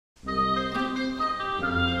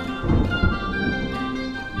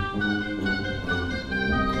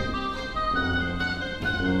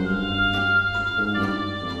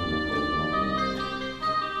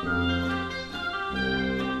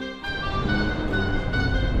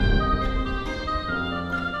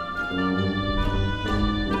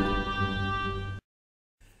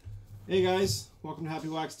Hey guys, welcome to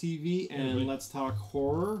Happywax TV, and Hey, let's talk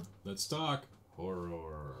horror. Let's talk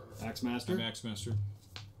horror. Axmaster, I'm Axmaster.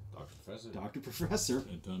 Dr. Professor,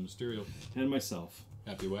 And Tom Mysterio. and myself,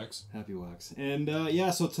 Happywax. Happywax. And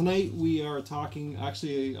yeah, so tonight we are talking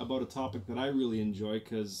actually about a topic that I really enjoy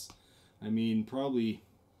because, I mean, probably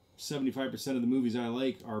 75% of the movies I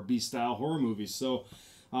like are B-style horror movies. So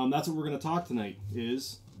that's what we're going to talk tonight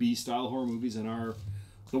is B-style horror movies and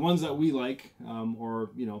the ones that we like, or,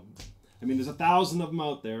 you know, I mean, there's 1,000 of them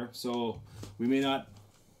out there, so we may not,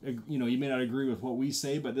 you may not agree with what we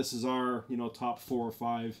say, but this is our, top 4 or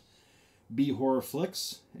 5 B horror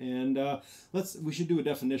flicks, and we should do a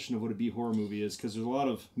definition of what a B horror movie is because there's a lot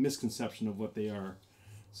of misconception of what they are.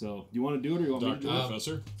 So, do you want to do it, or you want me to do it?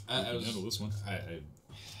 Professor, I can handle this one.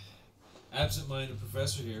 Absent-minded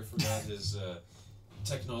professor here forgot his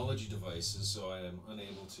technology devices, so I am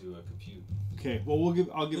unable to compute. Okay, well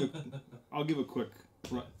I'll give a quick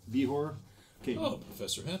B horror. Okay. Oh,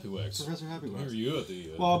 Professor Happywax. Professor Happywax. Here you at the.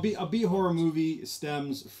 Well, a B horror movie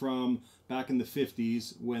stems from back in the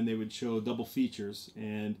 50s when they would show double features,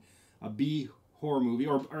 and a B horror movie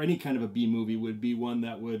or any kind of a B movie would be one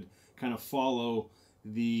that would kind of follow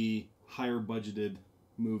the higher budgeted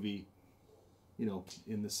movie,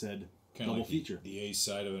 in the said Kind double of like feature. The A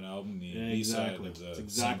side of an album, the Yeah, B side exactly. of the That's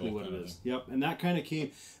exactly single what it kind of is. thing. Yep, and that kind of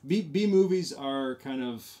came. B movies are kind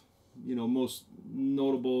of, most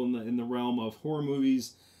notable in the realm of horror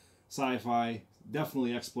movies, sci-fi,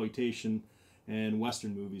 definitely exploitation, and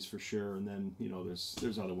Western movies for sure. And then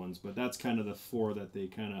there's other ones, but that's kind of the 4 that they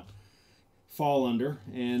kind of fall under.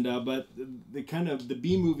 And but the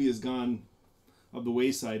B movie has gone of the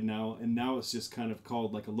wayside now, and now it's just kind of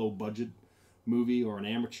called like a low budget movie or an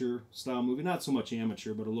amateur style movie. Not so much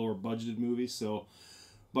amateur, but a lower budgeted movie. So,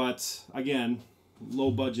 but again, low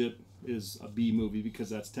budget is a B movie because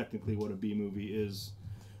that's technically what a B movie is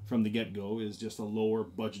from the get-go, is just a lower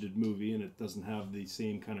budgeted movie, and it doesn't have the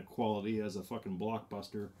same kind of quality as a fucking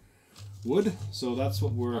blockbuster would. So that's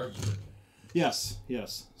what we're... Yes.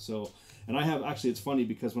 So, and I have, actually, it's funny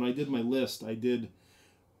because when I did my list, I did,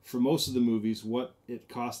 for most of the movies, what it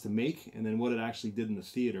cost to make, and then what it actually did in the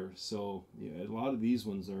theater. So, yeah, a lot of these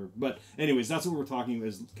ones are... But anyways, that's what we're talking about,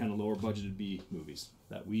 is kind of lower budgeted B movies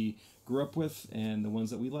that we grew up with and the ones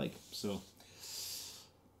that we like. So,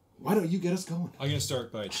 why don't you get us going? I'm going to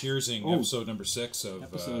start by cheersing episode number 6 of...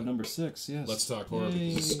 Episode number 6, yes. Let's Talk Horror,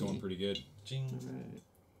 because this is going pretty good. Jing. All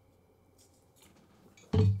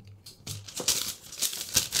right.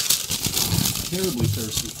 Terribly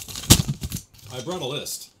thirsty. I brought a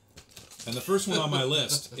list. And the first one on my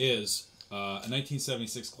list is a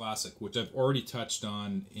 1976 classic, which I've already touched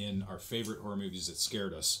on in our favorite horror movies that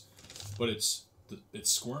scared us. But it's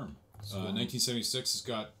Squirm. 1976 has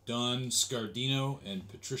got Don Scardino and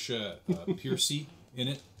Patricia Piercy in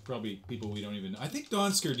it. Probably people we don't even know. I think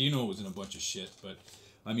Don Scardino was in a bunch of shit, but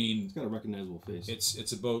I mean... He's got a recognizable face.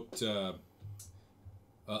 It's about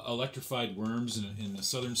electrified worms in the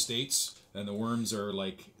southern states, and the worms are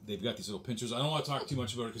like, they've got these little pinchers. I don't want to talk too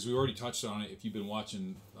much about it because we already touched on it if you've been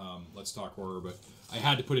watching Let's Talk Horror, but I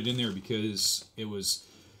had to put it in there because it was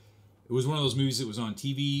one of those movies that was on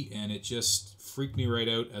TV, and it just freaked me right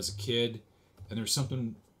out as a kid. And there's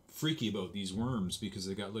something freaky about these worms because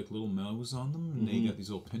they got like little mouths on them, and they got these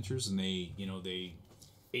little pinchers, and they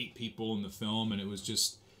ate people in the film, and it was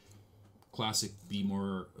just classic B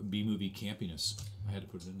movie campiness. I had to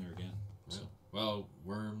put it in there again. Yeah. So. Well,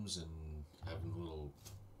 worms and having little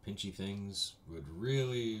pinchy things would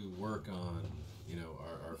really work on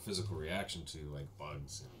our physical reaction to like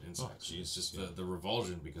bugs and insects. It's just the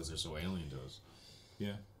revulsion because they're so alien to us.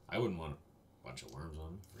 Yeah, I wouldn't want a bunch of worms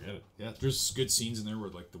on me. Forget it. Yeah, there's good scenes in there where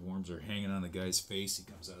like the worms are hanging on the guy's face. He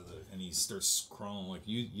comes out of and he starts crawling like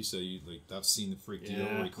you said. That scene that freaked you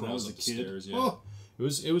out where he crawls up the stairs. Yeah. Oh.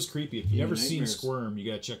 It was creepy. If you've ever seen Squirm, you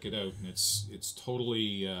gotta check it out, and it's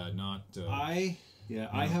totally not. I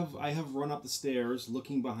have run up the stairs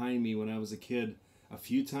looking behind me when I was a kid a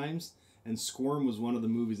few times, and Squirm was one of the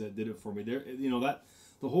movies that did it for me. There, that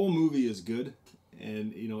the whole movie is good,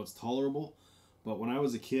 and it's tolerable. But when I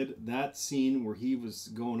was a kid, that scene where he was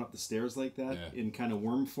going up the stairs like that in kind of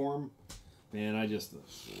worm form, man, I just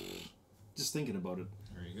thinking about it.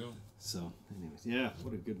 There you go. So, anyways, yeah,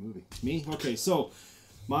 what a good movie. Me? Okay, so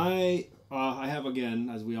I have, again,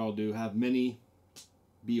 as we all do, have many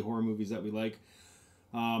B horror movies that we like.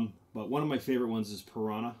 But one of my favorite ones is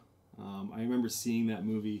Piranha. I remember seeing that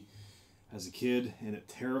movie as a kid, and it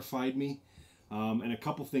terrified me. And a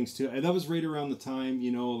couple things, too. That was right around the time,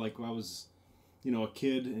 like I was, a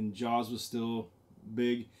kid, and Jaws was still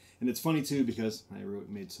big. And it's funny too because I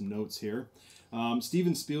made some notes here.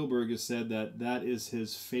 Steven Spielberg has said that is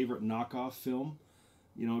his favorite knockoff film.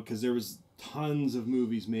 You know, because there was tons of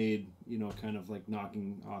movies made, you know, kind of like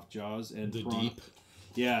knocking off Jaws and The Piranha. Deep.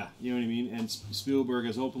 Yeah, you know what I mean? And Spielberg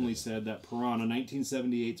has openly said that Piranha,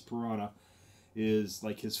 1978's Piranha, is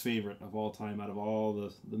like his favorite of all time out of all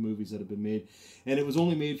the movies that have been made. And it was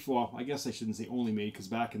only made for, well, I guess I shouldn't say only made, because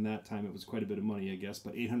back in that time it was quite a bit of money, I guess,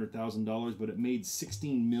 but $800,000, but it made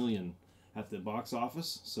 $16 million at the box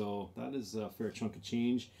office, so that is a fair chunk of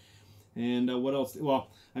change. And what else? Well,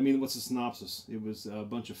 I mean, what's the synopsis? It was a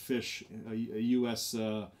bunch of fish, a U.S.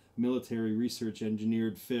 Military research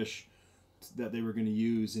engineered fish that they were going to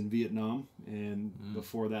use in Vietnam, and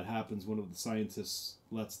before that happens, one of the scientists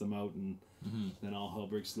lets them out, and then all hell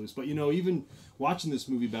breaks loose. But you know, even watching this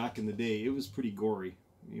movie back in the day, it was pretty gory.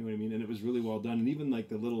 You know what I mean? And it was really well done. And even like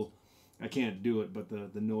the little, I can't do it, but the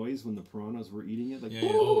noise when the piranhas were eating it, like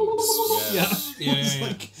it's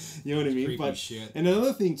like, you know what I mean? Creepy But shit. and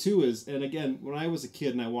another thing too is, and again, when I was a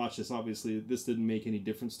kid and I watched this, obviously this didn't make any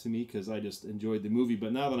difference to me because I just enjoyed the movie.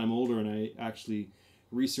 But now that I'm older and I actually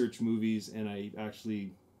research movies and I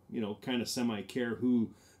actually, you know, kind of semi-care who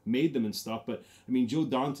made them and stuff. But I mean, Joe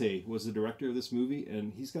Dante was the director of this movie,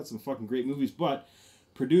 and he's got some fucking great movies, but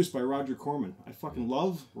produced by Roger Corman. I fucking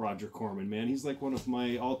love Roger Corman, man. He's like one of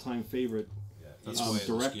my all-time favorite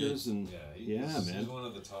directors, and he's man, one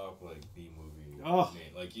of the top like B movie. Oh.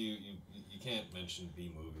 Like you can't mention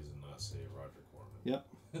B movies and not say Roger Corman. Yep.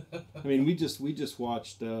 I mean, we just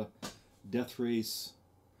watched Death Race.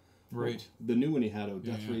 Right. The new one he had out,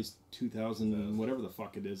 Death Race 2000, whatever the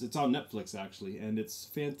fuck it is. It's on Netflix, actually, and it's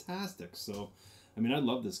fantastic. So, I mean, I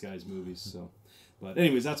love this guy's movies. So, but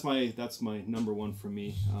anyways, that's my number one for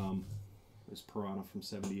me. Is Piranha from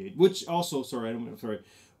 '78, which also,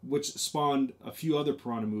 which spawned a few other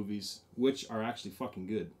Piranha movies, which are actually fucking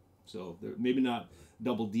good. So, they're maybe not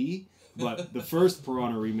double D, but the first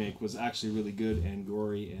Piranha remake was actually really good and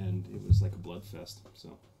gory, and it was like a blood fest.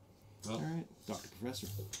 So. Well, all right, Dr. Professor.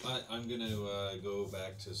 I'm going to go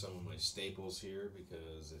back to some of my staples here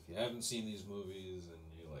because if you haven't seen these movies and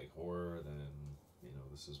you like horror, then, you know,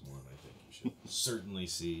 this is one I think you should certainly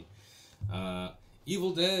see.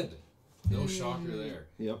 Evil Dead. No shocker there.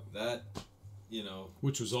 Yep. That, you know.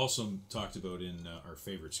 Which was also talked about in our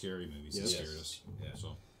favorite scary movies that scared us. Yeah.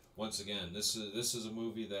 So. Once again, this is a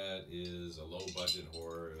movie that is a low-budget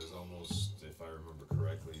horror. It was almost, if I remember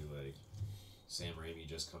correctly, like Sam Raimi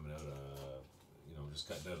just coming out of, just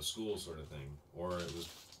cutting out of school sort of thing. Or it was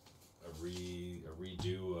a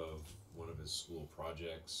redo of one of his school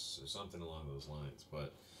projects or something along those lines.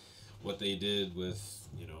 But what they did with,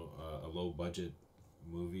 a low-budget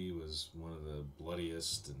movie was one of the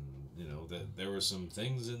bloodiest, and, that there were some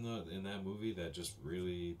things in that movie that just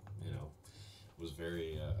really, was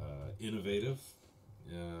very innovative,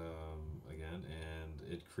 again,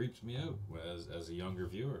 and it creeped me out as a younger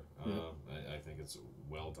viewer. I think it's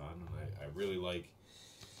well done, and I really like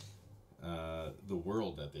the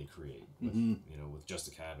world that they create with, with just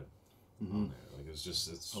a cabin on there. Like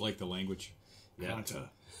it's I like the language. Yeah. Manta.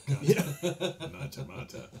 Well,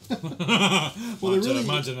 and there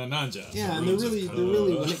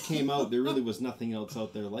really, when it came out, there really was nothing else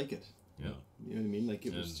out there like it. Yeah. You know what I mean? Like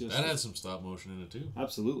it was just that had some stop motion in it too.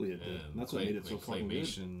 Absolutely, it did. And that's what made it so fucking good.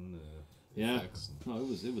 Yeah. No,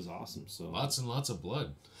 it was awesome. So lots and lots of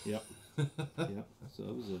blood. Yep. Yep. So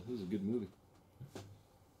it was a good movie.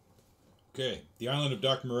 Okay, The Island of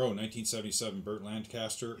Dr. Moreau, 1977. Burt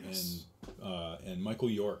Lancaster and Michael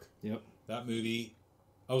York. Yep. That movie,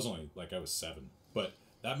 I was 7, but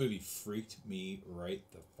that movie freaked me right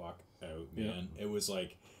the fuck out, man. It was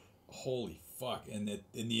like, holy fuck. And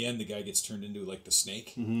in the end, the guy gets turned into like the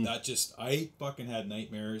snake. Mm-hmm. I fucking had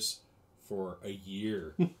nightmares for a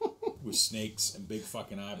year with snakes and big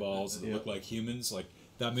fucking eyeballs that look like humans. Like,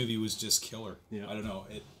 that movie was just killer. Yeah. I don't know.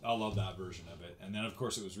 I love that version of it. And then, of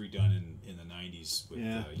course, it was redone in the 90s. With,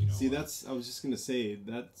 See, I was just going to say,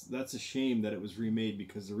 that's a shame that it was remade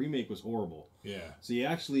because the remake was horrible. Yeah. So you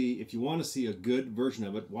actually, if you want to see a good version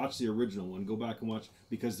of it, watch the original one. Go back and watch,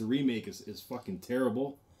 because the remake is fucking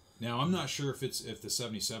terrible. Now, I'm not sure if the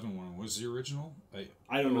 77 one was the original.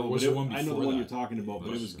 I don't know. Was it one before I know the one that? you're talking about,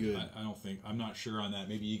 but it was good. I'm not sure on that.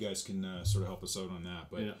 Maybe you guys can sort of help us out on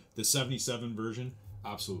that. But the 77 version,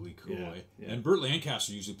 absolutely cool. Yeah. And Burt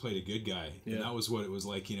Lancaster usually played a good guy. And that was what it was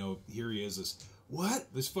like, here he is,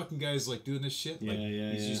 this fucking guy's like doing this shit?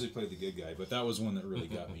 He's usually played the good guy. But that was one that really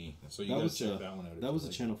got me. So you guys check that one out. That was a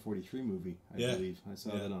Channel 43 movie, I believe. I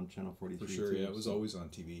saw that on Channel 43 for sure, too, it was always on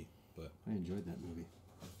TV. But I enjoyed that movie.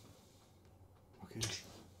 Okay.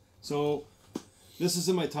 So, this is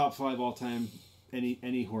in my top 5 all-time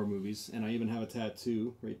any horror movies, and I even have a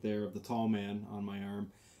tattoo right there of the tall man on my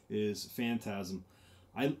arm, is Phantasm.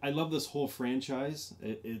 I love this whole franchise.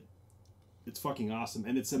 It's fucking awesome,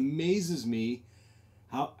 and it amazes me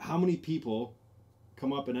how many people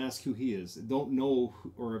come up and ask who he is, don't know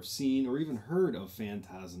or have seen or even heard of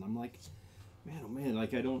Phantasm. I'm like, man, oh man,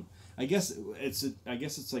 like I guess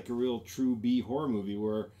it's like a real true B horror movie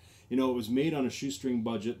where, you know, it was made on a shoestring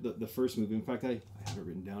budget. The first movie, in fact, I have it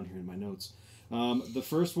written down here in my notes. The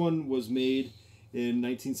first one was made in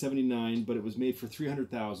 1979, but it was made for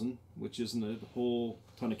 $300,000, which isn't a whole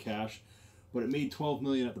ton of cash, but it made $12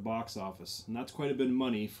 million at the box office, and that's quite a bit of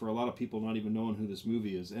money for a lot of people not even knowing who this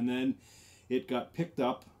movie is. And then it got picked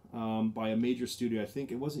up by a major studio. I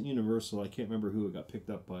think it wasn't Universal. I can't remember who it got picked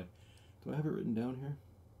up by. Do I have it written down here?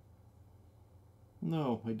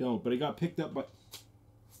 No, I don't. But it got picked up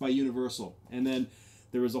by Universal, and then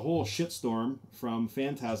there was a whole shitstorm from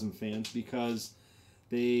Phantasm fans because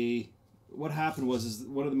what happened was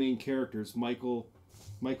one of the main characters, Michael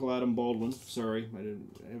Adam Baldwin, sorry,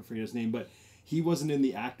 I forget his name, but he wasn't in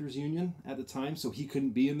the actors union at the time, so he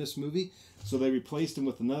couldn't be in this movie. So they replaced him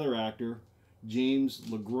with another actor, James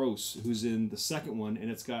LaGrosse, who's in the second one, and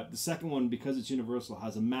the second one, because it's Universal,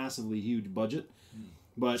 has a massively huge budget.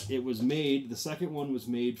 But the second one was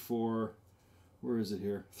made for, where is it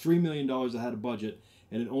here? $3 million it had a budget,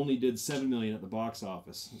 and it only did $7 million at the box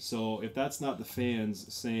office. So if that's not the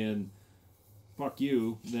fans saying, fuck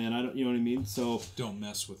you, then I don't, you know what I mean? So don't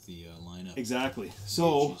mess with the lineup. Exactly.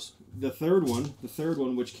 So the third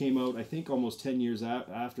one, which came out I think almost 10 years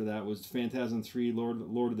after that, was Phantasm 3: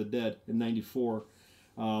 Lord of the Dead in '94.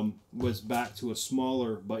 Was back to a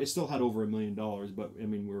smaller, but it still had over $1 million. But I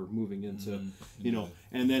mean, we're moving into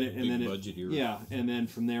and then budget era. Yeah, and then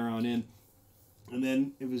from there on in, and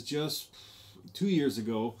then it was just 2 years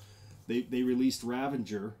ago. They released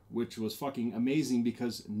Ravager, which was fucking amazing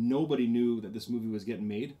because nobody knew that this movie was getting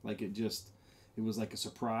made. Like it was like a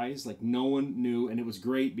surprise. Like no one knew, and it was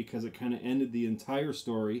great because it kind of ended the entire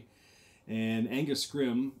story. And Angus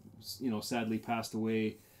Scrimm, sadly passed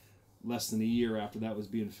away less than a year after that was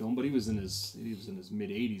being filmed. But he was in his mid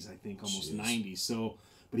 80s, I think, almost 90s. So,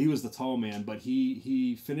 but he was the tall man. But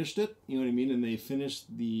he finished it. You know what I mean? And they finished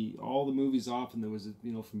all the movies off, and there was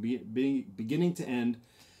from beginning to end.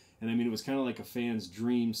 And I mean, it was kind of like a fan's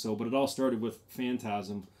dream. So, but it all started with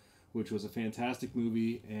Phantasm, which was a fantastic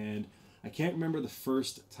movie. And I can't remember the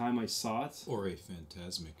first time I saw it. Or a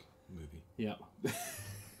phantasmic movie. Yeah.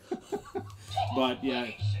 But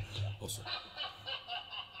yeah. Also.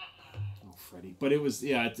 Oh, Freddy. But it was,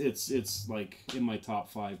 yeah, it's like in my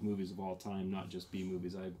top 5 movies of all time, not just B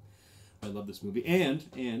movies. I love this movie.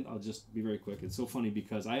 And I'll just be very quick. It's so funny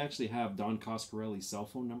because I actually have Don Coscarelli's cell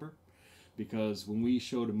phone number. Because when we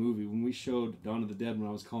showed Dawn of the Dead, when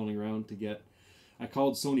I was calling around I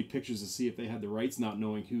called Sony Pictures to see if they had the rights, not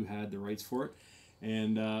knowing who had the rights for it.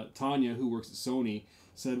 And Tanya, who works at Sony,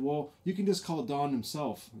 said, well, you can just call Don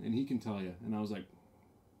himself, and he can tell you. And I was like,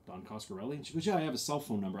 Don Coscarelli? And she goes, yeah, I have a cell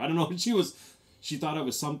phone number. I don't know if she thought I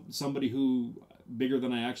was somebody who bigger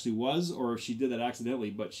than I actually was, or if she did that accidentally,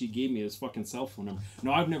 but she gave me his fucking cell phone number.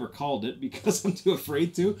 No, I've never called it because I'm too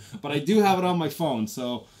afraid to, but I do have it on my phone,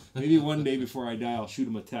 so maybe one day before I die, I'll shoot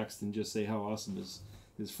him a text and just say how awesome his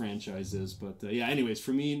franchise is. But yeah, anyways,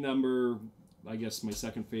 for me, I guess my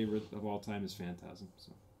second favorite of all time is Phantasm.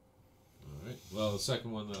 So. All right. Well, the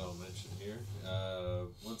second one that I'll mention here,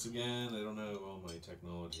 once again, I don't have all my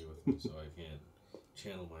technology with me, so I can't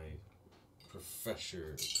channel my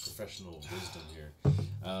professional wisdom here.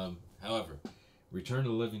 However, Return of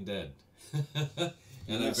the Living Dead.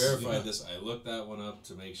 And I verified this. I looked that one up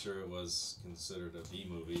to make sure it was considered a B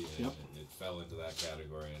movie, and it fell into that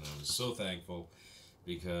category. And I was so thankful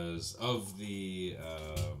because of the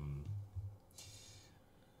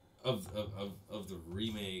of the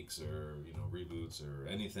remakes or reboots or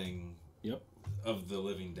anything of the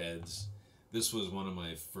Living Deads. This was one of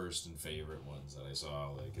my first and favorite ones that I saw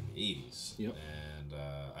like in the 80s. And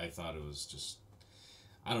I thought it was just,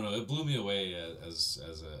 I don't know, it blew me away as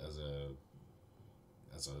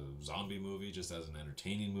a zombie movie, just as an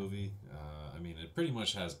entertaining movie. I mean, it pretty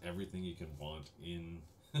much has everything you can want in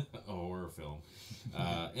a horror film.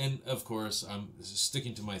 And of course, I'm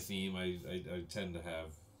sticking to my theme. I tend to have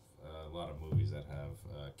a lot of movies that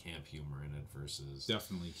have camp humor in it versus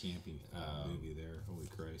definitely campy movie there. Holy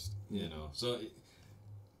Christ! So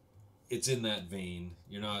it's in that vein.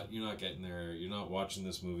 You're not getting there. You're not watching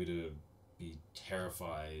this movie to be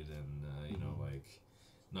terrified and like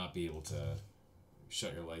not be able to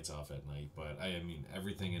shut your lights off at night. But I mean,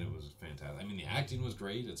 everything in it was fantastic. I mean, the acting was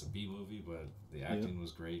great. It's a B movie, but the acting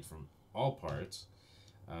was great from all parts.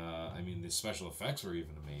 I mean, mean, the special effects were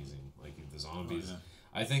even amazing. Like the zombies. Oh,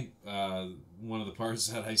 yeah. I think one of the parts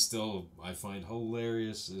that I find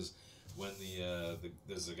hilarious is when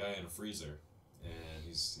there's a guy in a freezer, and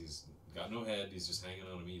he's got no head. He's just hanging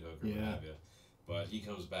on a meat hook or what have you. But he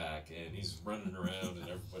comes back and he's running around and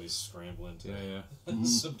everybody's scrambling to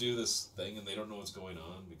subdue this thing, and they don't know what's going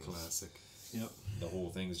on because Classic. Yep. the whole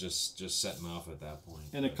thing's just setting off at that point.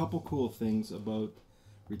 And a couple cool things about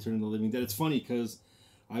Return of the Living Dead. It's funny because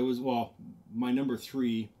my number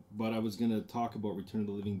 3, but I was going to talk about Return of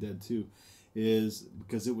the Living Dead too, is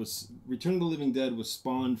because Return of the Living Dead was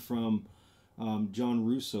spawned from John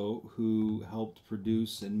Russo, who helped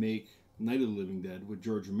produce and make Night of the Living Dead with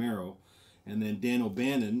George Romero. And then Dan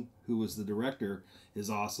O'Bannon, who was the director, is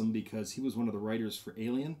awesome because he was one of the writers for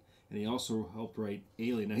Alien, and he also helped write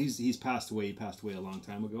Alien. Now he's passed away. He passed away a long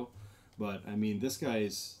time ago, but I mean, this guy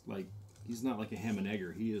is like, he's not like a ham and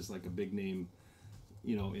egger. He is like a big name,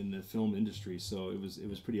 in the film industry. So it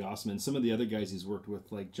was pretty awesome. And some of the other guys he's worked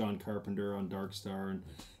with, like John Carpenter on Dark Star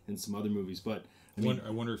and some other movies. But I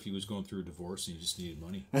wonder if he was going through a divorce and he just needed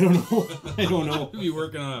money. I don't know. He'd be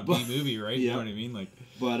working on a B movie, right? Yeah. You know what I mean? Like,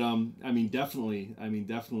 but definitely,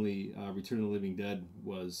 Return of the Living Dead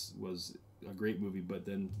was a great movie. But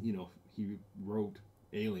then he wrote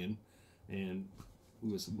Alien, and who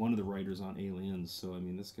was one of the writers on Aliens. So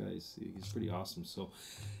this guy's he's pretty awesome. So,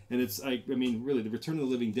 and it's really, the Return of the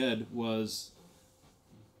Living Dead was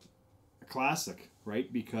a classic,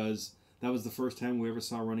 right? Because that was the first time we ever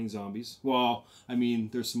saw running zombies. Well,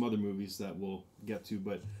 there's some other movies that we'll get to,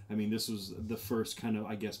 but this was the first kind of,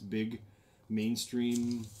 I guess, big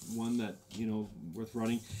mainstream one that, worth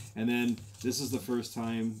running. And then this is the first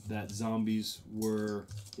time that zombies were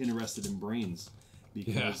interested in brains.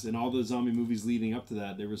 Because in all the zombie movies leading up to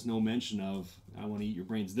that, there was no mention of, I want to eat your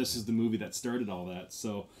brains. This is the movie that started all that.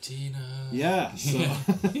 So Tina. Yeah. So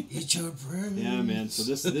Eat your brains. Yeah, man. So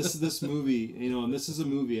this movie, and this is a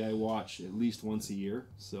movie I watch at least once a year.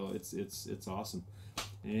 So it's awesome.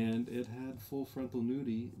 And it had full frontal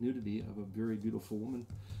nudity of a very beautiful woman.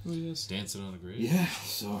 oh yes, Dancing on a grave. Yeah.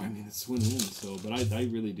 So it's win-win. So, but I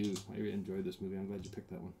really do. I enjoy this movie. I'm glad you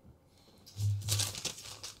picked that one.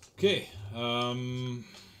 Okay,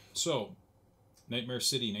 so Nightmare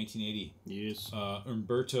City, 1980. Yes.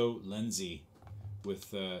 Umberto Lenzi,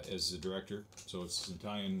 with as the director. So it's an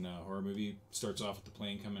Italian horror movie. Starts off with the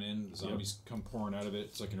plane coming in. The zombies come pouring out of it.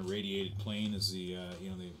 It's like an irradiated plane. As the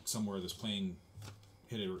they somewhere this plane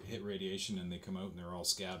hit radiation, and they come out and they're all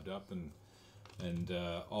scabbed up, and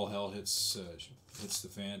all hell hits the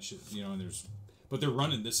fan. And there's. But they're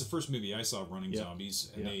running. This is the first movie I saw running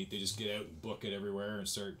zombies, and they just get out and book it everywhere and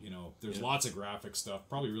start. There's lots of graphic stuff,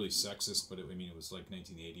 probably really sexist, but it was like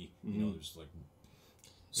 1980. There's like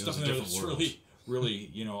stuff in there that's really.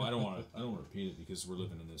 I don't want to repeat it because we're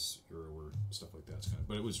living in this era where stuff like that's kind of.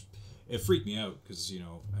 But it freaked me out because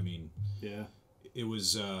it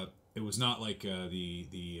was not like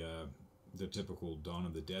the typical Dawn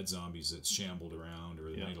of the Dead zombies that shambled around,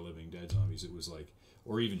 or the Night of the Living Dead zombies. It was like.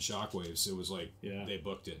 Or even Shockwaves, it was like they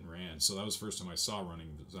booked it and ran. So that was the first time I saw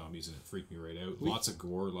running zombies, and it freaked me right out. Lots of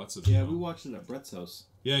gore, lots of we watched it at Brett's house.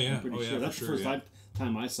 Yeah. I'm pretty sure that's the first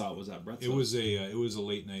time I saw it was at Brett's house. It was a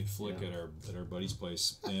late night flick at our buddy's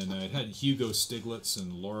place, and it had Hugo Stiglitz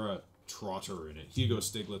and Laura Trotter in it. Hugo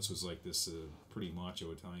Stiglitz was like this pretty macho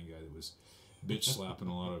Italian guy that was bitch slapping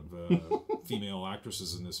a lot of female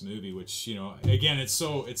actresses in this movie, which again it's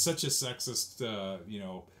such a sexist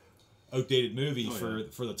outdated movie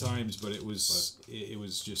for the times, but it was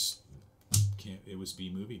just it was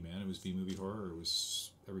B movie, man. It was B movie horror. It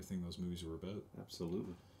was everything those movies were about.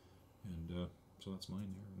 Absolutely. And so that's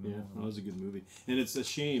mine here. That was a good movie, and it's a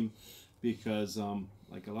shame because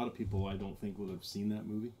like a lot of people I don't think will have seen that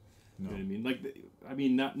movie. No. You know what I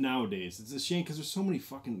mean? Not nowadays. It's a shame because there's so many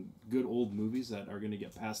fucking good old movies that are going to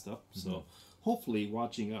get passed up. Mm-hmm. So hopefully,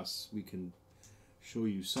 watching us, we can show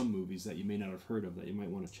you some movies that you may not have heard of that you might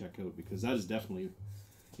want to check out, because that is definitely,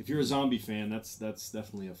 if you're a zombie fan, that's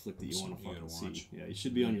definitely a flick that you want to fucking see. Yeah, it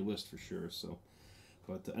should be on your list for sure. So,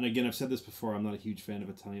 but and again, I've said this before, I'm not a huge fan of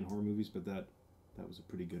Italian horror movies, but that was a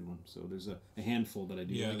pretty good one. So there's a handful that I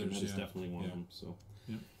do like, and that is definitely one of them. So,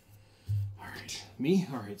 all right, me.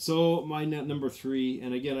 All right, so my number 3,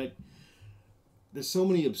 and again, there's so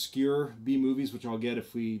many obscure B movies which I'll get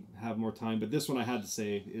if we have more time, but this one I had to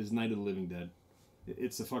say is Night of the Living Dead.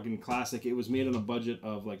 It's a fucking classic. It was made on a budget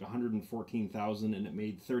of like $114,000, and it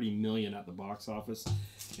made $30 million at the box office.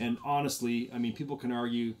 And honestly, I mean, people can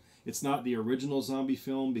argue it's not the original zombie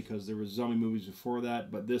film because there was zombie movies before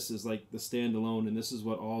that, but this is like the standalone, and this is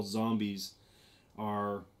what all zombies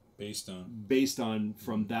are based on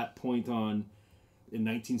from that point on. in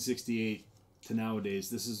 1968 to nowadays,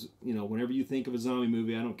 this is, you know, whenever you think of a zombie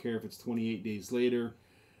movie, I don't care if it's 28 Days Later,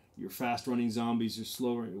 your fast-running zombies, your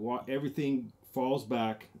slower, everything falls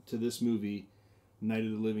back to this movie, Night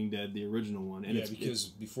of the Living Dead, the original one. And because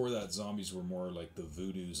before that, zombies were more like the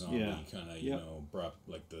voodoo zombie kind of, you know, brought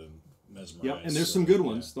like the mesmerized. Yep, and there's some good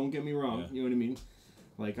ones. Don't get me wrong. You know what I mean?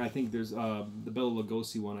 Like, I think there's the Bela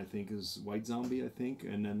Lugosi one, I think, is White Zombie, I think.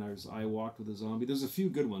 And then there's I Walked with a Zombie. There's a few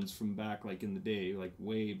good ones from back, like, in the day, like,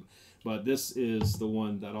 way. But this is the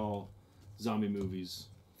one that all zombie movies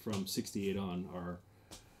from 68 on are,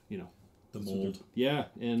 you know. The mold. Yeah,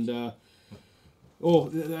 and, I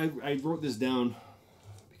wrote this down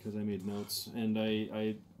because I made notes. And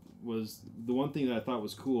I was, the one thing that I thought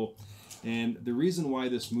was cool, and the reason why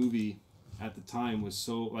this movie at the time was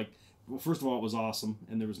so, like, well, first of all, it was awesome,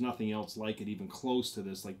 and there was nothing else like it, even close to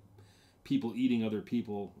this. Like, people eating other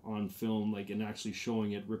people on film, like, and actually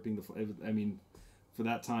showing it, ripping the. I mean, for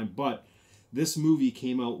that time. But this movie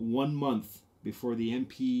came out 1 month before the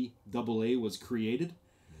MPAA was created,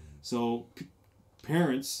 so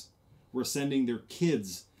parents were sending their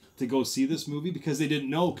kids to go see this movie because they didn't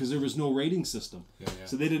know, because there was no rating system,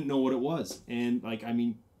 so they didn't know what it was, and like, I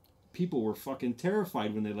mean, people were fucking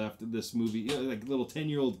terrified when they left this movie. You know, like little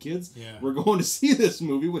 10-year-old kids were going to see this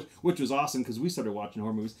movie, which was awesome because we started watching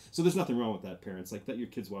horror movies. So there's nothing wrong with that, parents. Like, let your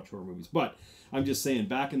kids watch horror movies. But I'm just saying,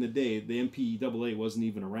 back in the day, the MPAA wasn't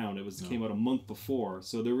even around. It came out a month before,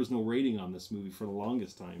 so there was no rating on this movie for the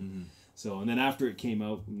longest time. Mm-hmm. So, and then after it came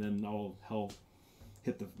out, and then all hell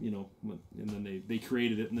hit the, you know, and then they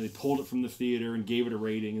created it, and they pulled it from the theater and gave it a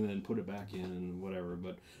rating and then put it back in and whatever.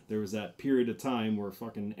 But there was that period of time where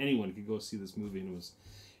fucking anyone could go see this movie, and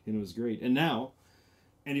it was great. And now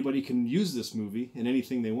anybody can use this movie in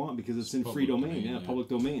anything they want because it's in free domain, public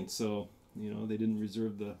domain. So, you know, they didn't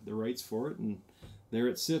reserve the rights for it, and there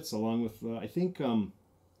it sits along with I think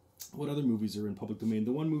what other movies are in public domain?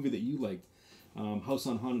 The one movie that you liked, House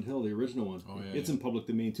on Haunted Hill, the original one. It's in public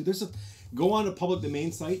domain too. Go on a public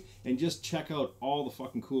domain site and just check out all the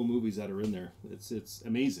fucking cool movies that are in there. It's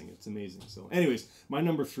amazing. It's amazing. So, anyways, my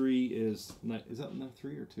number 3 is that not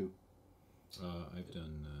 3 or 2? I've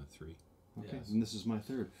done 3. Okay, and this is my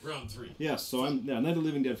 3rd. Round 3. Yes, so I'm Night of the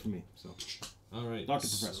Living Dead for me. So, all right, Dr.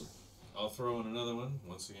 Professor. I'll throw in another one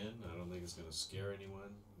once again. I don't think it's going to scare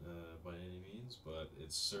anyone by any means, but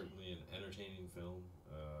it's certainly an entertaining film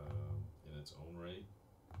in its own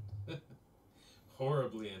right.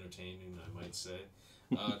 Horribly entertaining, I might say.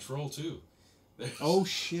 Troll 2. Oh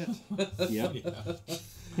shit! Yep.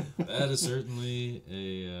 That is certainly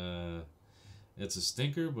it's a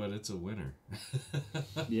stinker, but it's a winner.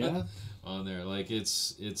 Yeah. On there, like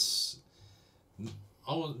it's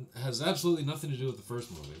almost has absolutely nothing to do with the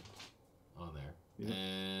first movie. On there, yep.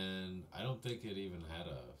 And I don't think it even had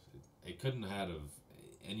it couldn't have had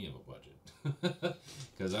any of a budget,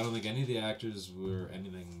 because I don't think any of the actors were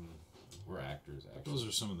actors. Actually, those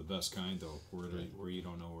are some of the best kind, though, where you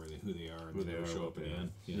don't know who they are and they show up at the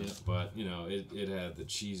end. Yeah. But you know, it had the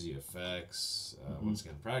cheesy effects, once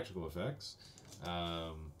again practical effects,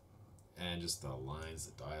 and just the lines,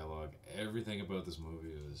 the dialogue, everything about this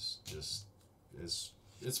movie was just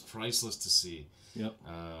it's priceless to see. Yep.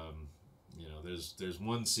 You know, there's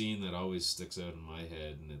one scene that always sticks out in my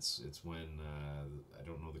head, and it's when I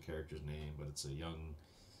don't know the character's name, but it's a young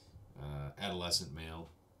adolescent male,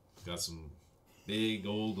 got some big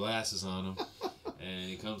old glasses on him, and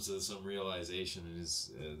he comes to some realization,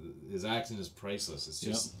 and his acting is priceless. It's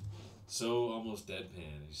just so almost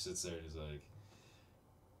deadpan. He sits there and he's like,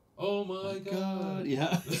 "Oh my God!"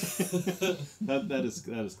 Yeah, that is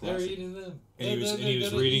classic. They're eating them, and he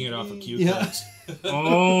was reading it off of cue cards.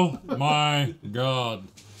 Oh my God!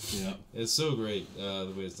 Yeah, it's so great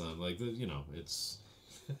the way it's done. Like it's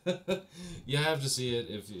you have to see it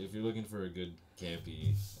if you're looking for a good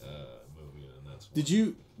campy movie, and that's. Did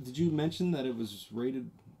you mention that it was rated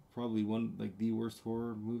probably the worst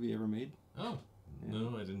horror movie ever made? Oh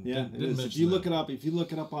no, I didn't. Yeah, didn't mention if you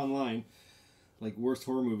look it up online. Like worst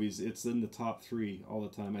horror movies, it's in the top 3 all the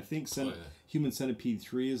time. I think Human Centipede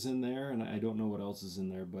 3 is in there, and I don't know what else is in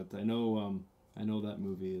there, but I know that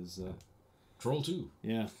movie is Troll 2.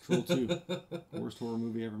 Yeah, Troll 2, worst horror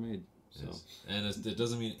movie ever made. So, yes. And it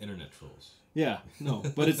doesn't mean internet trolls. Yeah, no,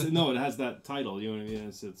 but it has that title. You know what I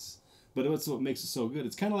mean? But that's what makes it so good.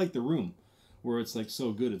 It's kind of like The Room, where it's like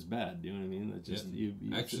so good it's bad. You know what I mean? It just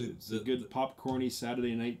it's a good popcorny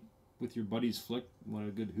Saturday night with your buddies flick, want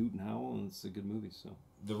a good hoot and howl, and it's a good movie. So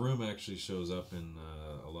The Room actually shows up in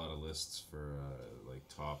a lot of lists for like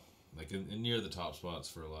top like in near the top spots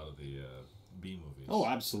for a lot of the B movies. Oh,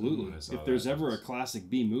 absolutely. If there's ever a classic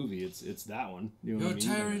B movie, it's that one. You know You're what I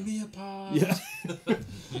mean? tearing me apart. Yeah.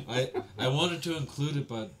 I wanted to include it,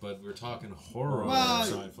 but we're talking horror. Well,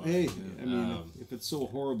 sci-fi. hey, I mean, if it's so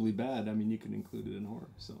horribly bad, I mean, you can include it in horror.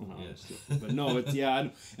 So, no, yeah. but no, it's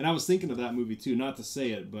and I was thinking of that movie too. Not to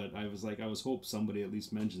say it, but I was hope somebody at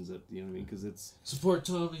least mentions it. You know what I mean? Because it's support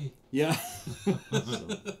Tommy. Yeah.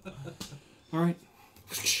 So. All right.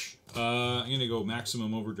 I'm gonna go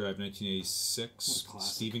Maximum Overdrive, 1986.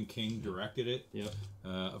 Stephen King directed it. Yep.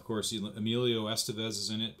 Of course, Emilio Estevez is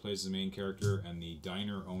in it, plays the main character, and the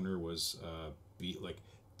diner owner was like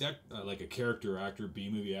a character actor, B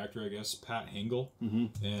movie actor, I guess, Pat Hingle,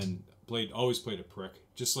 and always played a prick,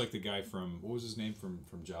 just like the guy from what was his name from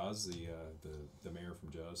Jaws, the mayor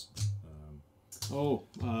from Jaws. You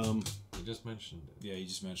just mentioned it. Yeah, you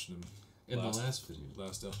just mentioned him in the last video,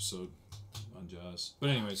 last episode. On Jaws, but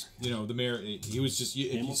anyways, the mayor. He was just.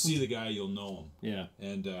 If you see the guy, you'll know him. Yeah.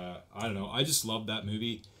 And I don't know. I just loved that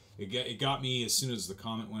movie. It got me as soon as the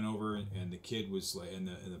comment went over and the kid was like, and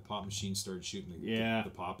the pop machine started shooting the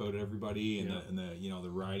pop out at everybody, and the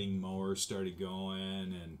riding mower started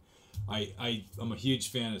going, and I'm a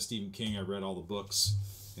huge fan of Stephen King. I read all the books,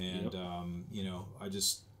 and I don't know. I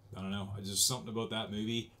just something about that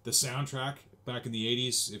movie. The soundtrack back in the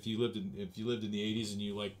 '80s. If you lived in the '80s and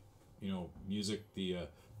you like. Music, the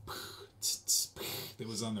that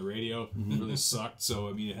was on the radio really sucked. So,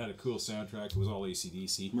 I mean, it had a cool soundtrack. It was all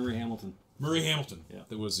AC/DC. Murray Hamilton. Yeah.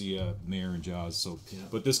 That was the mayor in Jaws. So,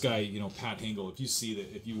 but this guy, Pat Hingle,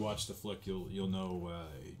 if you watch the flick, you'll know,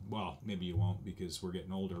 well, maybe you won't because we're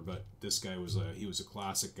getting older, but this guy was a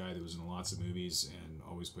classic guy that was in lots of movies and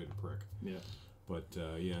always played a prick. Yeah. But,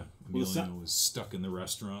 Emilio was stuck in the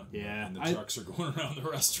restaurant. Yeah. And the trucks are going around the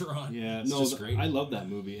restaurant. Yeah. It's just great. I love that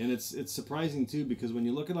movie. And it's surprising, too, because when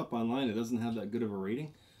you look it up online, it doesn't have that good of a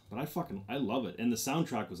rating. But I love it. And the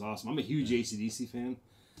soundtrack was awesome. I'm a huge AC/DC fan.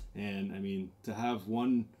 And, I mean, to have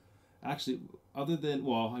one... Actually, other than...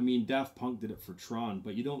 Well, I mean, Daft Punk did it for Tron.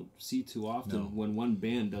 But you don't see too often when one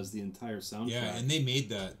band does the entire soundtrack. Yeah, and they made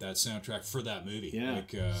that soundtrack for that movie. Yeah.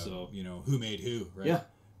 Like, Who Made Who, right? Yeah.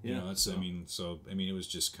 Yeah, I mean, it was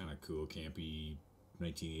just kind of cool, campy,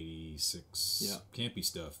 1986, campy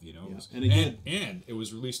stuff, Yeah. And again, and it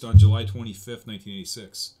was released on July 25th,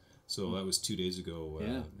 1986. So that was 2 days ago.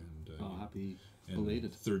 And happy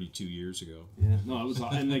belated. 32 years ago. Yeah, no, it was,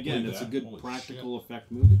 and again, it's a good practical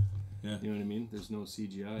effect movie. Yeah, you know what I mean. There's no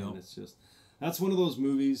CGI, and it's just that's one of those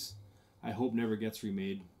movies I hope never gets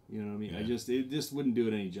remade. You know what I mean? Yeah. It just wouldn't do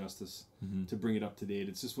it any justice to bring it up to date.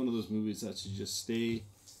 It's just one of those movies that should just stay.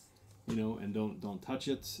 And don't touch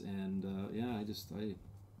it, and I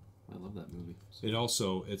love that movie.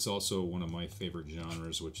 So. It's also one of my favorite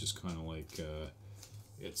genres, which is kind of like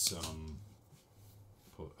it's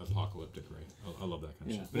apocalyptic, right? I love that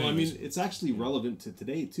kind of shit. Well, anyways, I mean, it's actually relevant to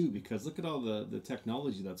today too, because look at all the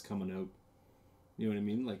technology that's coming out. You know what I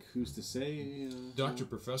mean? Like, who's to say? Dr.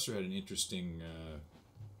 Professor had an interesting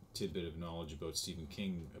tidbit of knowledge about Stephen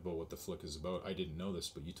King, about what the flick is about. I didn't know this,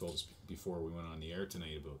 but you told us before we went on the air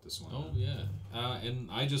tonight about this one. Oh, yeah.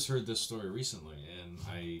 And I just heard this story recently, and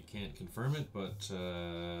I can't confirm it, but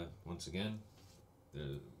once again,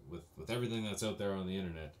 with everything that's out there on the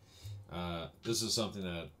internet, this is something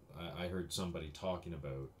that I heard somebody talking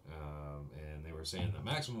about, and they were saying that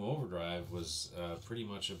Maximum Overdrive was pretty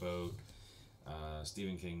much about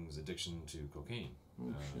Stephen King's addiction to cocaine.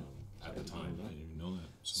 At the time. I didn't even know that.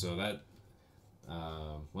 So that,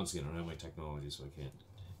 once again, I don't have my technology, so I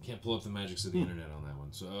can't pull up the magics of the internet on that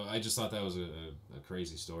one. So I just thought that was a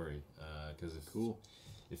crazy story, because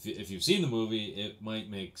if you've seen the movie, it might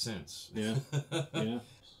make sense. Yeah. Yeah.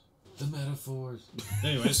 The metaphors.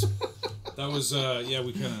 Anyways, that was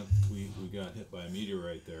we got hit by a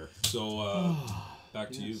meteorite there. So back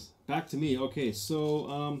to you. Back to me. Okay,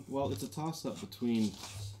 so well, it's a toss up between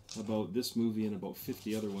about this movie and about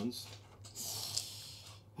 50 other ones.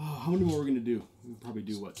 How many more are we going to do? We'll probably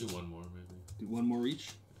do what? Do one more, maybe. Do one more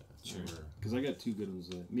each? Yeah, sure. Because I got two good ones,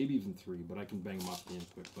 maybe even three, but I can bang them off the end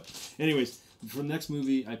quick. But anyways, for the next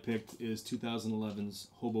movie I picked is 2011's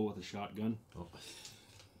Hobo with a Shotgun. Oh.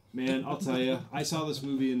 Man, I'll tell you, I saw this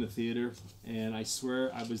movie in the theater, and I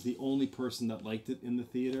swear I was the only person that liked it in the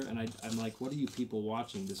theater, and I'm like, what are you people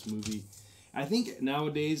watching this movie? I think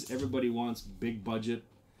nowadays everybody wants big budget.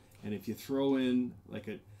 And if you throw in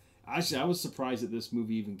I was surprised that this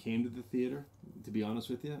movie even came to the theater, to be honest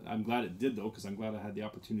with you. I'm glad it did, though, because I'm glad I had the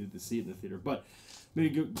opportunity to see it in the theater. But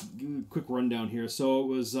maybe give a quick rundown here. So it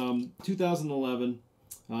was 2011,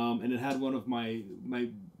 and it had one of my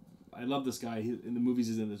I love this guy. In the movies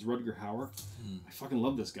he's in, is Rutger Hauer. I fucking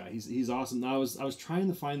love this guy. He's awesome. Now, I was trying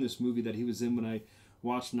to find this movie that he was in when I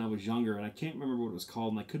watched when I was younger, and I can't remember what it was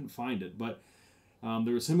called, and I couldn't find it. But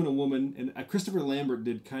there was him and a woman, and Christopher Lambert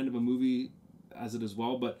did kind of a movie as it as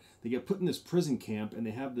well, but they get put in this prison camp, and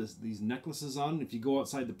they have these necklaces on. If you go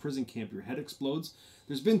outside the prison camp, your head explodes.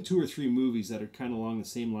 There's been 2 or 3 movies that are kind of along the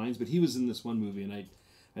same lines, but he was in this one movie, and I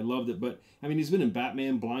loved it. But I mean, he's been in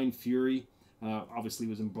Batman, Blind Fury. Obviously, he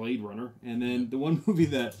was in Blade Runner, and then the one movie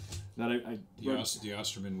that the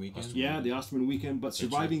Osterman Weekend. Yeah, the Osterman Weekend. But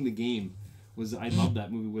Surviving the Game was, I love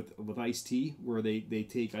that movie with Ice-T, where they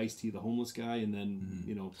take Ice-T, the homeless guy, and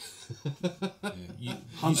then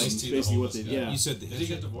hunt him. Basically, what they You said the Hitcher. Did he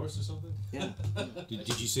get divorced or something? Yeah.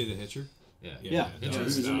 Did you say the Hitcher? Yeah. He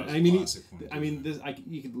was in,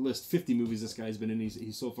 you could list 50 movies this guy's been in.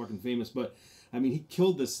 He's so fucking famous. But I mean, he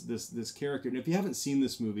killed this character. And if you haven't seen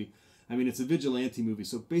this movie, I mean, it's a vigilante movie.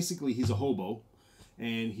 So basically, he's a hobo,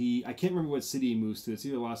 and I can't remember what city he moves to. It's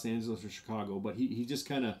either Los Angeles or Chicago. But he just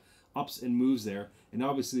kind of ups and moves there. And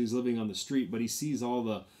obviously, he's living on the street. But he sees all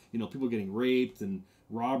the people getting raped and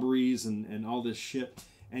robberies and all this shit.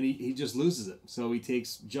 And he just loses it. So he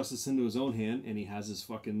takes justice into his own hand, and he has his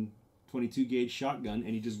fucking 22 gauge shotgun, and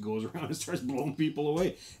he just goes around and starts blowing people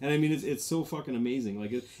away. And I mean, it's so fucking amazing.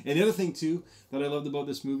 And the other thing too that I loved about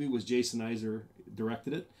this movie was Jason Eisner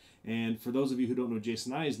directed it. And for those of you who don't know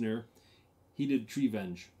Jason Eisner, he did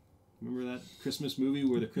Treevenge. Remember that Christmas movie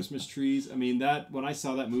where the Christmas trees? I mean, when I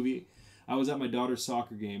saw that movie, I was at my daughter's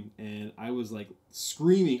soccer game, and I was like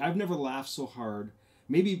screaming. I've never laughed so hard.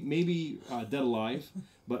 Maybe Dead Alive,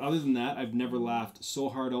 but other than that, I've never laughed so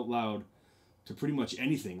hard out loud to pretty much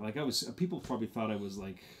anything. Like people probably thought I was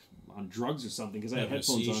like on drugs or something because I had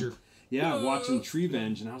headphones on. Yeah, watching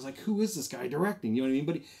Treevenge, and I was like, "Who is this guy directing?" You know what I mean?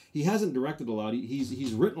 But he hasn't directed a lot.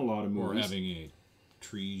 He's written a lot of movies. Or having a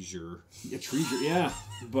treasure. Yeah, treasure. Yeah,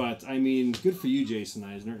 but I mean, good for you, Jason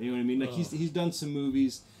Eisner. You know what I mean? Like he's done some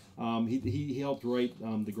movies. He helped write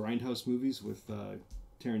the Grindhouse movies with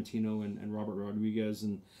Tarantino and Robert Rodriguez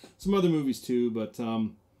and some other movies too. But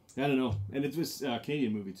I don't know, and it was a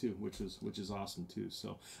Canadian movie too, which is awesome too.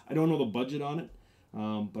 So I don't know the budget on it,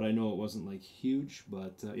 but I know it wasn't like huge.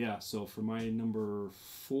 But yeah, so for my number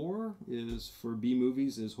 4 is for B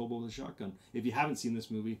movies is Hobo with a Shotgun. If you haven't seen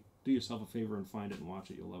this movie, do yourself a favor and find it and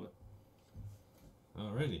watch it. You'll love it.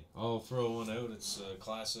 Alrighty, I'll throw one out. It's a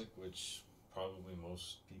classic, which probably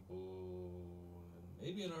most people,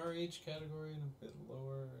 maybe in our age category and a bit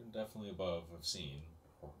lower, and definitely above, have seen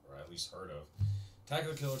or at least heard of. Attack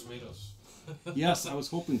of the Killer Tomatoes. Yes, I was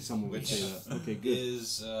hoping someone would say that. Okay, good.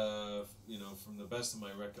 Is from the best of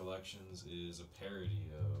my recollections, is a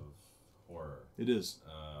parody of horror. It is.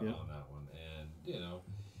 On that one, and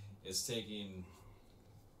it's taking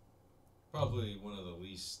probably one of the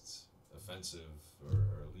least offensive or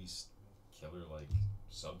least killer-like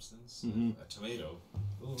substance, a tomato,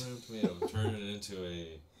 a little round tomato, turning it into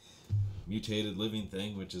a mutated living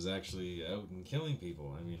thing, which is actually out and killing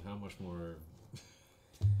people. I mean, how much more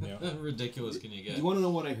ridiculous can you get? Do you want to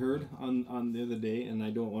know what I heard on the other day, and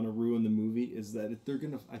I don't want to ruin the movie, is that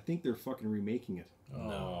I think they're fucking remaking it.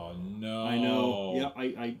 Oh, no. I know. Yeah,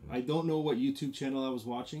 I don't know what YouTube channel I was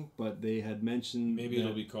watching, but they had mentioned... Maybe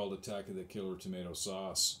it'll be called Attack of the Killer Tomato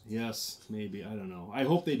Sauce. Yes, maybe. I don't know. I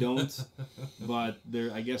hope they don't, but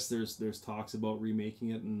I guess there's talks about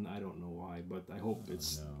remaking it, and I don't know why, but I hope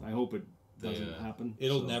I hope it doesn't happen.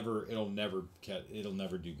 It'll never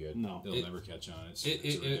do good. No. It'll never catch on.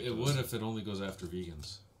 It would if it only goes after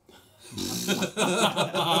vegans.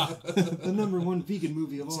 The number 1 vegan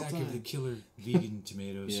movie of all time. Attack of the Killer Vegan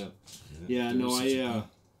Tomatoes. Yeah. I don't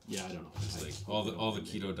know. It's like all the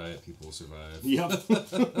keto diet people survive. Yep.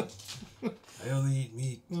 I only eat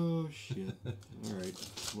meat. Oh shit. All right.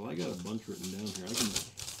 Well, I got a bunch written down here.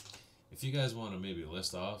 If you guys want to maybe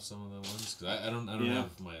list off some of the ones, because I don't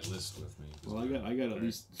have my list with me. Well, I got at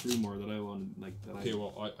least 3 more that I wanted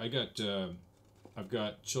well, I've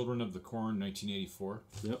got Children of the Corn, 1984.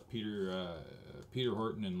 Yep. Peter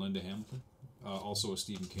Horton and Linda Hamilton. Also a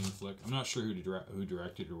Stephen King flick. I'm not sure who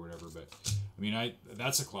directed or whatever, but I mean,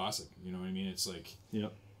 that's a classic. You know what I mean? It's like,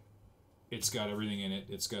 it's got everything in it.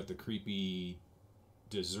 It's got the creepy,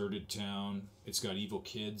 deserted town. It's got evil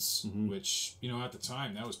kids, which at the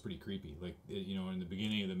time that was pretty creepy. Like in the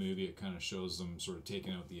beginning of the movie, it kind of shows them sort of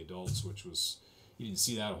taking out the adults, which was you didn't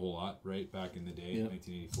see that a whole lot right back in the day,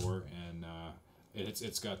 1984, and.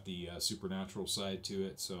 It's got the supernatural side to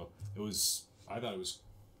it, so I thought it was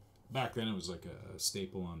back then. It was like a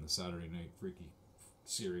staple on the Saturday night freaky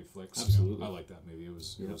series flicks. Absolutely, I like that movie. It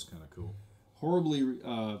was kind of cool. Horribly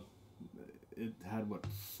it had what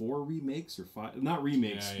 4 remakes or 5? Not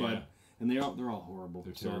remakes, but and they're all horrible.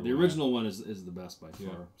 So the original one is the best by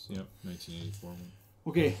far. So. Yep, 1984 one.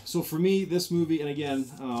 Okay, so for me, this movie, and again,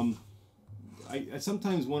 I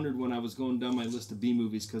sometimes wondered when I was going down my list of B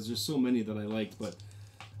movies because there's so many that I liked, but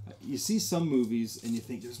you see some movies and you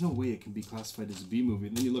think there's no way it can be classified as a B movie,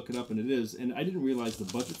 and then you look it up and it is. And I didn't realize the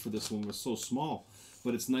budget for this one was so small,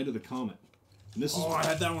 but it's Night of the Comet. And this I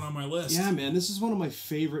had that one on my list. Yeah, man, this is one of my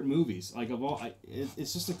favorite movies. Like of all,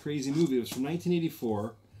 it's just a crazy movie. It was from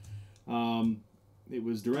 1984. It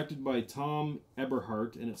was directed by Tom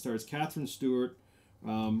Eberhardt, and it stars Catherine Stewart,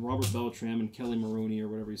 Robert Beltram, and Kelly Maroney, or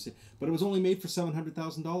whatever you say. But it was only made for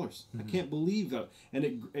 $700,000. I can't believe that. And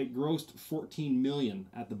it grossed $14 million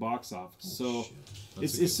at the box office. So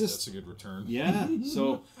it's just that's a good return. Yeah.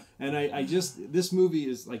 So, and I just this movie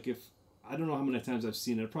is like I don't know how many times I've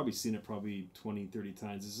seen it. I've probably seen it 20, 30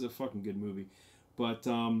 times. This is a fucking good movie. But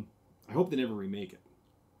I hope they never remake it.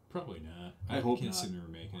 Probably not. I hope can't not. see them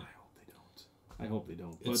remaking it. I hope they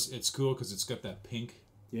don't. It's cool because it's got that pink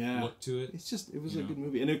look to it. It was a good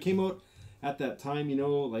movie. And it came out at that time,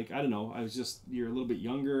 like, I don't know, you're a little bit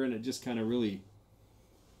younger, and it just kind of really,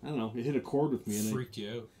 I don't know, it hit a chord with me. And freaked you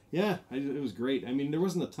out. Yeah, it was great. I mean, there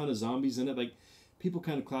wasn't a ton of zombies in it. Like, people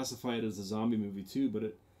kind of classify it as a zombie movie too, but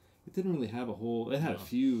it didn't really have it had a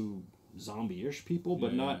few zombie-ish people,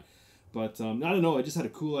 but not... But I don't know. I just had a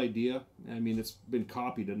cool idea. I mean, it's been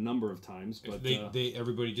copied a number of times. But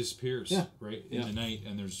everybody disappears right in the night,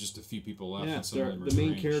 and there's just a few people left. Yeah, and some of them are the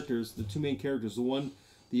main characters, the two main characters. The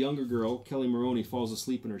younger girl, Kelly Maroney, falls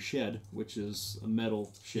asleep in her shed, which is a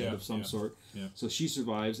metal shed of some sort. Yeah. So she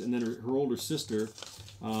survives, and then her older sister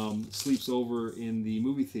sleeps over in the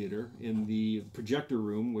movie theater in the projector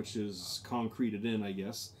room, which is concreted in, I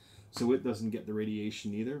guess. So it doesn't get the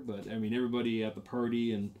radiation either. But I mean, everybody at the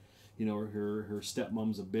party and. Her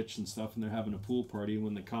stepmom's a bitch and stuff, and they're having a pool party. And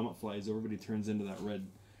when the comet flies over, everybody turns into that red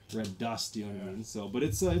dust. You know what I mean? So, but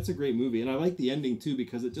it's a great movie, and I like the ending too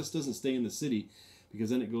because it just doesn't stay in the city, because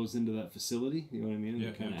then it goes into that facility. You know what I mean? And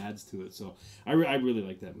it kind of adds to it. So, I really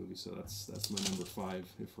like that movie. So that's my number 5.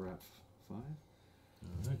 If we're at 5. All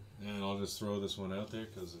right, and I'll just throw this one out there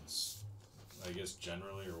because it's, I guess,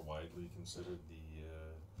 generally or widely considered the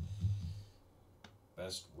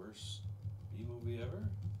best worst B movie ever.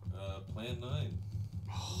 Plan 9.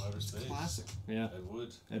 Outer Space. Classic. Yeah.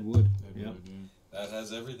 Ed Wood. Yeah. That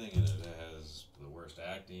has everything in it. It has the worst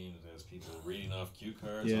acting. It has people reading off cue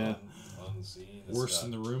cards on the scene. Worst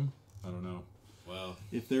in the room? I don't know. Well,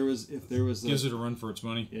 if there was gives it a run for its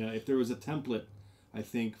money. Yeah. If there was a template, I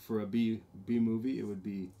think for a B movie, it would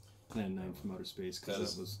be Plan 9 from Outer Space,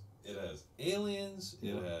 because it has aliens.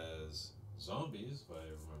 Yeah. It has zombies, if I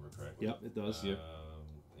remember correctly. Yep, it does.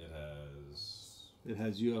 It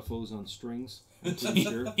has UFOs on strings. I'm pretty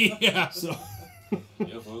sure. Yeah. So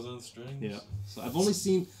UFOs on strings. Yeah. So I've only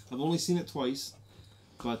seen it twice,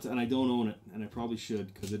 and I don't own it, and I probably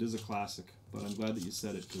should because it is a classic. But I'm glad that you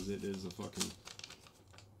said it because it is a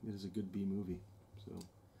good B movie. So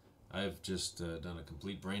I've just done a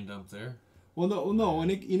complete brain dump there. Well, no,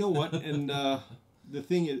 and you know what? And the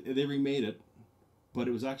thing is, they remade it, but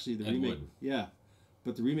it was actually the remake. Wood. Yeah.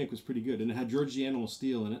 But the remake was pretty good, and it had George the Animal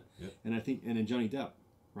Steel in it, and then Johnny Depp,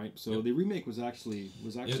 right? So the remake was actually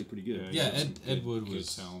pretty good. Yeah, Ed Wood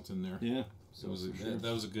was talent in there. Yeah, so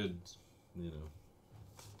that was a good,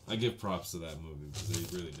 I give props to that movie because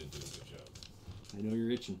they really did do a good job. I know you're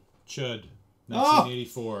itching. Chud,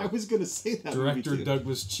 1984. I was gonna say that. Director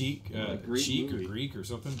Douglas Cheek, Cheek or Greek or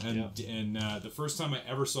something, and the first time I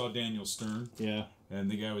ever saw Daniel Stern. Yeah. And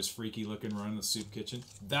the guy was freaky looking running the soup kitchen.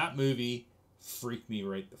 That movie freaked me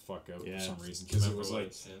right the fuck out for some reason, because it was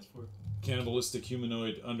like cannibalistic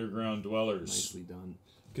humanoid underground dwellers. Nicely done.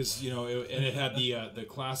 Because it had the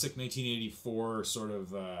classic 1984 sort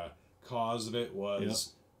of cause of it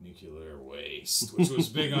was nuclear waste, which was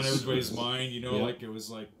big on everybody's mind. Like it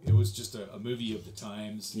was just a movie of the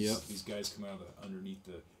times. Yeah. These guys come out of underneath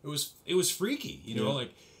it was freaky.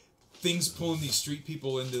 Like things pulling these street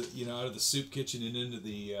people into out of the soup kitchen and into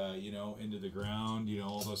the into the ground.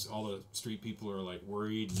 All the street people are like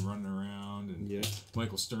worried and running around, and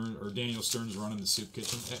Michael Stern or Daniel Stern's running the soup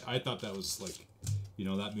kitchen. I thought that was like,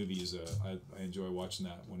 that movie is I enjoy watching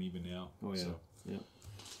that one even now. Oh yeah, so. Yeah.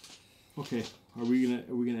 Okay, are we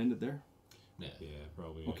gonna end it there? Yeah,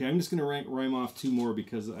 probably. Okay, I'm just gonna rhyme off 2 more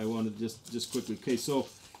because I wanted just quickly. Okay, so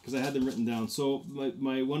because I had them written down. So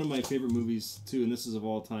my one of my favorite movies too, and this is of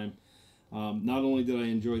all time. Not only did I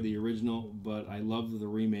enjoy the original, but I love the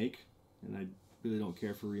remake, and I really don't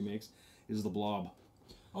care for remakes, is The Blob.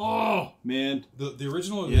 Oh! Man. The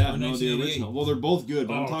original? Yeah, no, the original. Well, they're both good,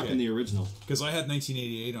 but I'm talking the original. Because I had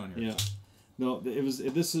 1988 on here. Yeah. No, it was.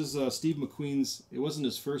 This is Steve McQueen's. It wasn't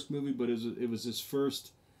his first movie, but it was his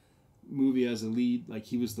first movie as a lead. Like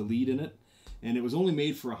he was the lead in it, and it was only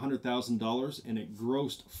made for $100,000, and it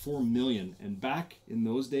grossed $4 million. And back in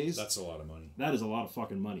those days, that's a lot of money. That is a lot of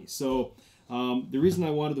fucking money. So the reason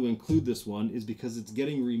I wanted to include this one is because it's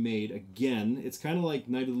getting remade again. It's kind of like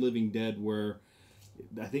Night of the Living Dead, where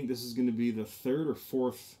I think this is going to be the third or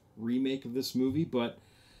fourth remake of this movie, but.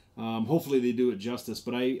 Hopefully they do it justice,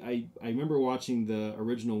 but I remember watching the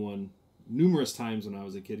original one numerous times when I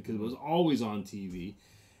was a kid because it was always on TV,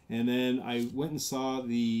 and then I went and saw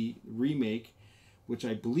the remake, which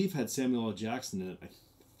I believe had Samuel L. Jackson in it. I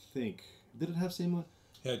think did it have Samuel?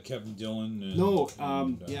 It had Kevin Dillon. And, no,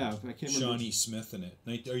 yeah, I can't remember. Shawnee Smith in it.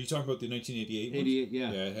 Are you talking about the 1988 one? 88,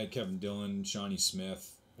 yeah. Yeah, it had Kevin Dillon, Shawnee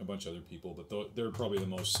Smith. A bunch of other people, but they're probably the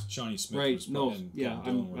most. Shawnee Smith. Right. Was, No. and Yeah.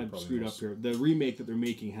 I'm screwed up most. here. The remake that they're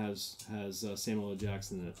making has Samuel L.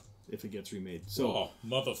 Jackson in it. If it gets remade. So.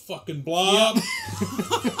 Motherfucking blob.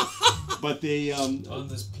 But they. On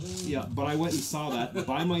this plane. Yeah. But I went and saw that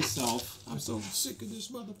by myself. I'm so sick of this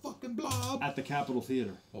motherfucking blob. At the Capitol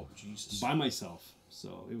Theater. Oh Jesus. By myself.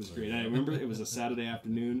 So it was great. I remember it was a Saturday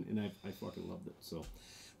afternoon, and I fucking loved it. So.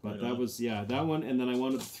 But that was, that one, and then I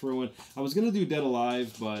wanted to throw in, I was going to do Dead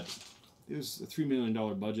Alive, but it was a $3 million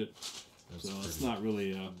budget, so it's not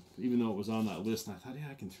really, even though it was on that list, and I thought,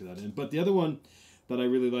 I can throw that in. But the other one that I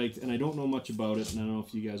really liked, and I don't know much about it, and I don't know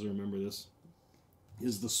if you guys remember this,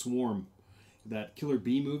 is The Swarm, that Killer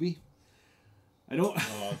Bee movie. I don't...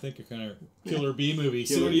 Oh, I think you're kind of Killer Bee movie.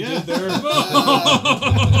 See Killer, what you did there?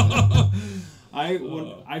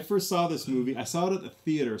 When I first saw this movie, I saw it at the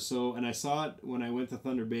theater. And I saw it when I went to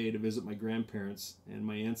Thunder Bay to visit my grandparents and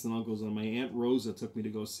my aunts and uncles, and my Aunt Rosa took me to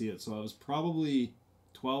go see it. So I was probably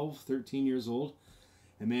 12, 13 years old,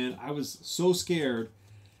 and man, I was so scared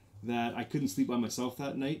that I couldn't sleep by myself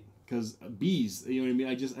that night because bees. You know what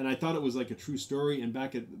I mean? I thought it was like a true story. And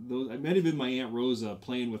back at those, it might have been my Aunt Rosa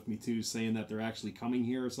playing with me too, saying that they're actually coming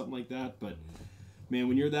here or something like that. But man,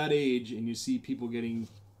 when you're that age and you see people getting,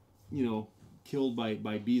 killed by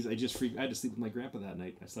bees, I had to sleep with my grandpa that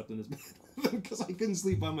night. I slept in his bed because I couldn't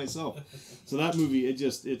sleep by myself. So that movie, and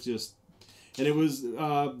it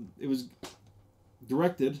was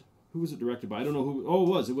directed. Who was it directed by? I don't know who.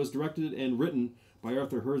 Oh, it was directed and written by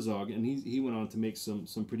Arthur Herzog, and he went on to make some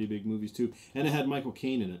pretty big movies too. And it had Michael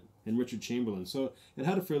Caine in it and Richard Chamberlain, so it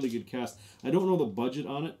had a fairly good cast. I don't know the budget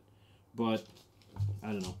on it, but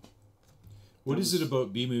I don't know. What is it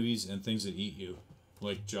about B movies and things that eat you?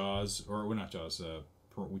 Like Jaws, or well, not Jaws.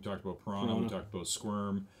 We talked about Piranha. We talked about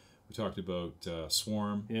Squirm. We talked about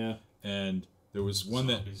Swarm. Yeah. And there was one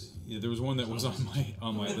that was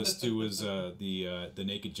on my list too. Was the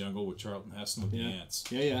Naked Jungle with Charlton Heston with the ants.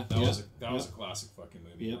 Yeah. That was a classic fucking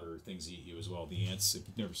movie where things eat you as well. The ants. If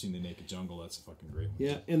you've never seen the Naked Jungle, that's a fucking great one.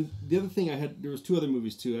 Yeah, and the other thing there was two other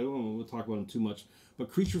movies too. I don't know. We'll talk about them too much.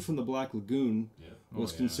 But Creature from the Black Lagoon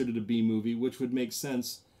was considered a B movie, which would make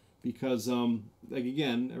sense. Because,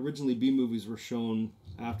 originally B movies were shown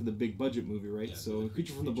after the big budget movie, right? Yeah, so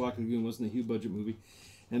Creature from the Black Lagoon wasn't a huge budget movie.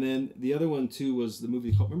 And then the other one, too, was the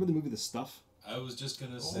movie called... Remember the movie The Stuff? I was just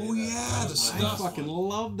going to say Oh, yeah, The Stuff. I fucking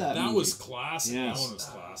loved that movie. That was classic. Yes. That one was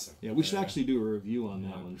classic. Yeah, we should actually do a review on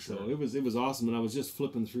that one. Sure. So it was awesome, and I was just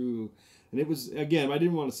flipping through... And it was, again, I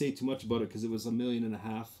didn't want to say too much about it because it was $1.5 million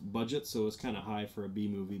budget, so it was kind of high for a B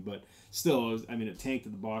movie. But still, it tanked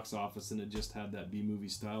at the box office, and it just had that B movie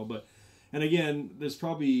style. But... And again, there's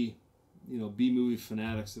probably, B movie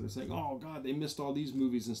fanatics that are saying, "Oh God, they missed all these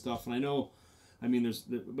movies and stuff." And I know,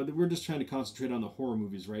 but we're just trying to concentrate on the horror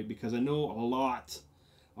movies, right? Because I know a lot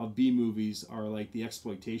of B movies are like the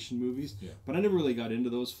exploitation movies. Yeah. But I never really got into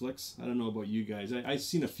those flicks. I don't know about you guys. I've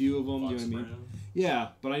seen a few of them. Fox You know what I mean? Yeah,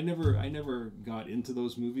 but I never got into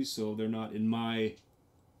those movies, so they're not in my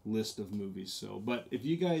list of movies. So, but if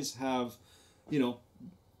you guys have,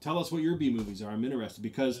 tell us what your B movies are. I'm interested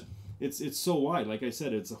because. It's so wide. Like I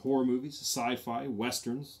said, it's horror movies, sci-fi,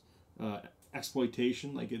 westerns,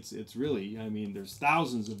 exploitation. Like it's really. There's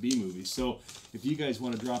thousands of B movies. So if you guys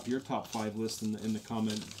want to drop your top 5 list in the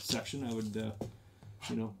comment section, I would,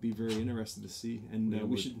 be very interested to see. And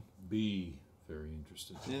we should be very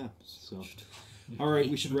interested. Yeah. So. All right,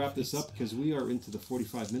 we should wrap this up because we are into the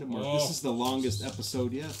 45-minute mark. Oh, this is the longest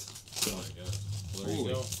episode yet. So. Well, there you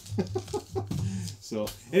go. So,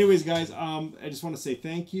 anyways, guys, I just want to say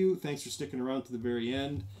thank you. Thanks for sticking around to the very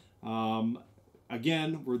end.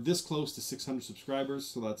 Again, we're this close to 600 subscribers,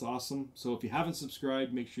 so that's awesome. So if you haven't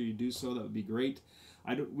subscribed, make sure you do so. That would be great.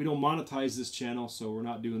 We don't monetize this channel, so we're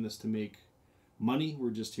not doing this to make money. We're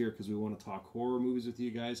just here because we want to talk horror movies with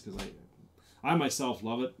you guys because I myself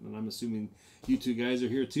love it, and I'm assuming you two guys are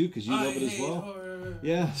here too because you love it as well. Horror.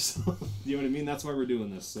 Yeah, so, you know what I mean? That's why we're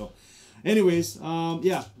doing this. So, anyways,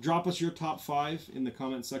 yeah, drop us your top 5 in the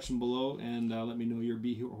comment section below, and let me know your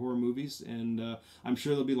B horror movies, and I'm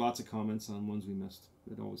sure there'll be lots of comments on ones we missed.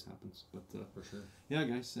 It always happens, but For sure. yeah,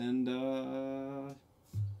 guys, and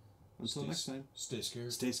until next time, Stay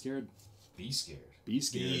scared. stay scared. Be scared. Be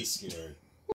scared. Be scared.